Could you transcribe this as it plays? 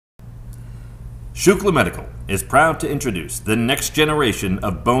SHUKLA Medical is proud to introduce the next generation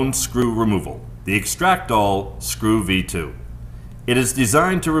of bone screw removal, the Extractor Screw V2. It is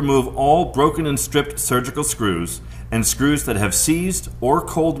designed to remove all broken and stripped surgical screws and screws that have seized or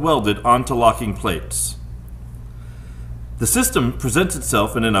cold welded onto locking plates. The system presents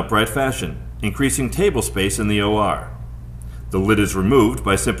itself in an upright fashion, increasing table space in the OR. The lid is removed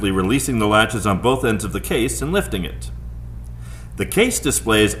by simply releasing the latches on both ends of the case and lifting it. The case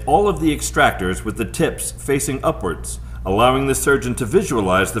displays all of the extractors with the tips facing upwards, allowing the surgeon to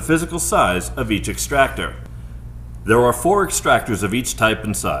visualize the physical size of each extractor. There are 4 extractors of each type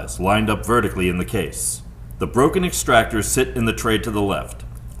and size, lined up vertically in the case. The broken extractors sit in the tray to the left,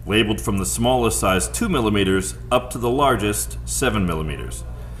 labeled from the smallest size 2 mm up to the largest 7 mm.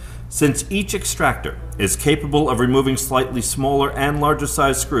 Since each extractor is capable of removing slightly smaller and larger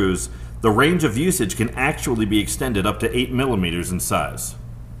size screws, the range of usage can actually be extended up to 8 mm in size.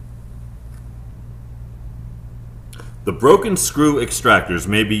 The broken screw extractors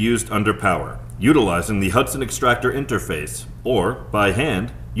may be used under power, utilizing the Hudson extractor interface, or, by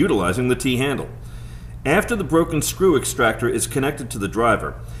hand, utilizing the T-handle. After the broken screw extractor is connected to the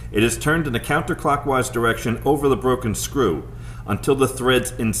driver, it is turned in a counterclockwise direction over the broken screw until the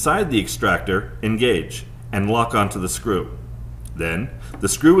threads inside the extractor engage and lock onto the screw. Then, the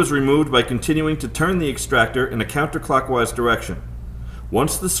screw is removed by continuing to turn the extractor in a counterclockwise direction.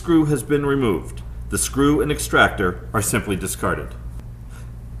 Once the screw has been removed, the screw and extractor are simply discarded.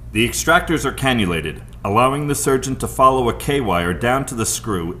 The extractors are cannulated, allowing the surgeon to follow a K-wire down to the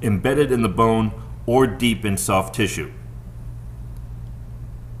screw embedded in the bone or deep in soft tissue.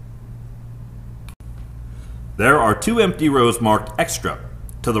 There are 2 empty rows marked Extra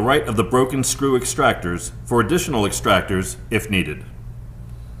to the right of the broken screw extractors for additional extractors if needed.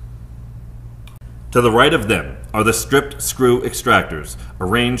 To the right of them are the stripped screw extractors,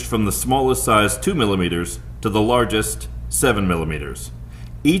 arranged from the smallest size 2 mm to the largest 7 mm.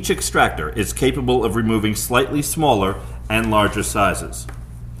 Each extractor is capable of removing slightly smaller and larger sizes.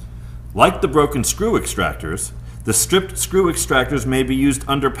 Like the broken screw extractors, the stripped screw extractors may be used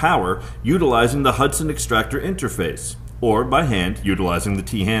under power utilizing the Hudson extractor interface, or by hand utilizing the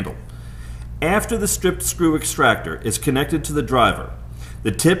T-handle. After the stripped screw extractor is connected to the driver,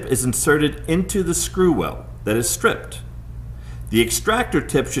 the tip is inserted into the screw well that is stripped. The extractor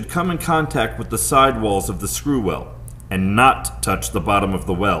tip should come in contact with the side walls of the screw well and not touch the bottom of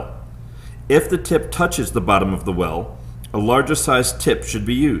the well. If the tip touches the bottom of the well, a larger size tip should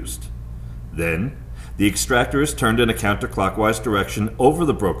be used. Then, the extractor is turned in a counterclockwise direction over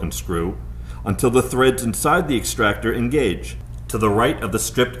the broken screw until the threads inside the extractor engage. To the right of the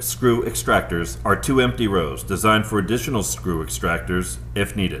stripped screw extractors are 2 empty rows designed for additional screw extractors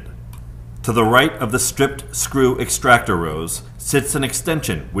if needed. To the right of the stripped screw extractor rows sits an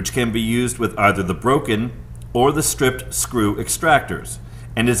extension which can be used with either the broken or the stripped screw extractors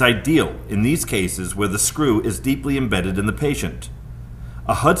and is ideal in these cases where the screw is deeply embedded in the patient.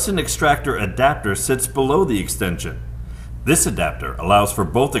 A Hudson extractor adapter sits below the extension. This adapter allows for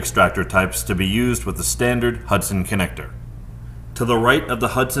both extractor types to be used with the standard Hudson connector. To the right of the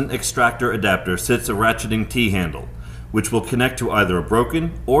Hudson extractor adapter sits a ratcheting T-handle, which will connect to either a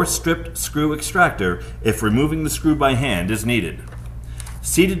broken or stripped screw extractor if removing the screw by hand is needed.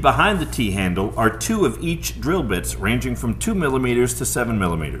 Seated behind the T-handle are 2 of each drill bits ranging from 2 mm to 7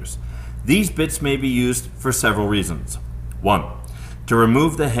 mm. These bits may be used for several reasons. 1. To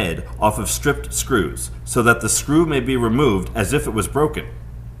remove the head off of stripped screws so that the screw may be removed as if it was broken.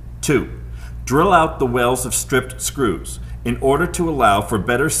 2. Drill out the wells of stripped screws in order to allow for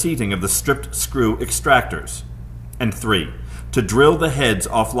better seating of the stripped screw extractors. And 3. To drill the heads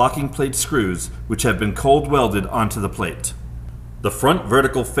off locking plate screws which have been cold welded onto the plate. The front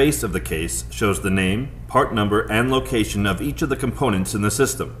vertical face of the case shows the name, part number, and location of each of the components in the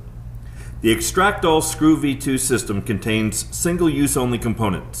system. The Extractor Screw V2 system contains single-use only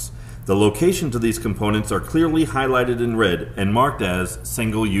components. The locations of these components are clearly highlighted in red and marked as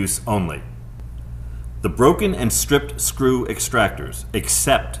single-use only. The broken and stripped screw extractors,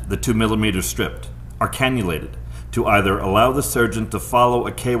 except the 2 mm stripped, are cannulated to either allow the surgeon to follow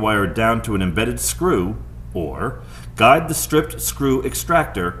a K-wire down to an embedded screw or guide the stripped screw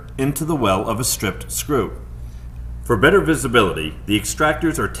extractor into the well of a stripped screw. For better visibility, the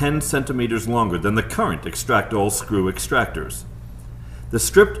extractors are 10 cm longer than the current Extractor screw extractors. The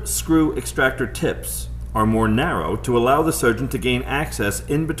stripped screw extractor tips are more narrow to allow the surgeon to gain access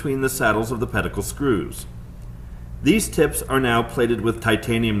in between the saddles of the pedicle screws. These tips are now plated with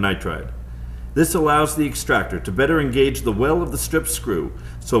titanium nitride. This allows the extractor to better engage the well of the stripped screw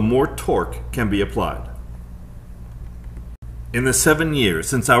so more torque can be applied. In the 7 years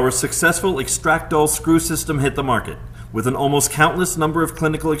since our successful Extractor screw system hit the market, with an almost countless number of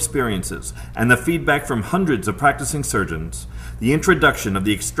clinical experiences and the feedback from hundreds of practicing surgeons, the introduction of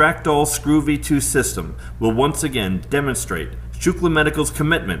the Extractor Screw V2 system will once again demonstrate SHUKLA Medical's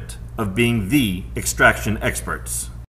commitment of being the extraction experts.